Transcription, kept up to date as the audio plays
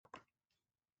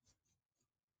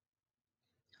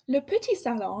Le petit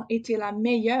salon était la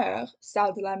meilleure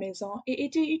salle de la maison et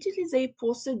était utilisé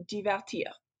pour se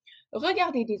divertir.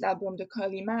 Regarder des albums de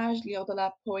collimage, lire de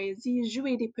la poésie,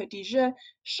 jouer des petits jeux,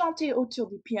 chanter autour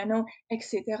du piano,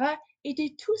 etc.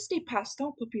 étaient tous des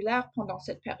passe-temps populaires pendant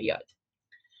cette période.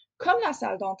 Comme la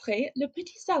salle d'entrée, le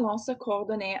petit salon se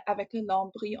coordonnait avec le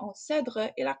lambris en cèdre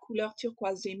et la couleur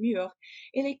turquoise des murs,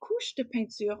 et les couches de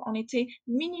peinture ont été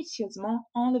minutieusement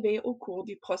enlevées au cours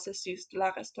du processus de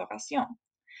la restauration.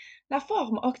 La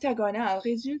forme octagonale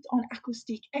résulte en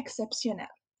acoustique exceptionnelle.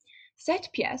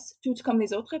 Cette pièce, tout comme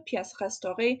les autres pièces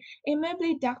restaurées, est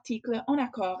meublée d'articles en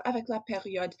accord avec la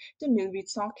période de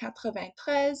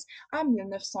 1893 à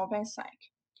 1925.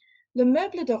 Le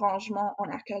meuble de rangement en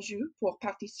acajou pour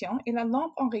partition et la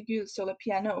lampe en régule sur le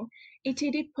piano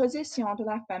étaient des possessions de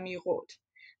la famille Rhodes.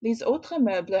 Les autres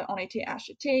meubles ont été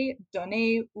achetés,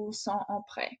 donnés ou sont en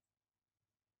prêt.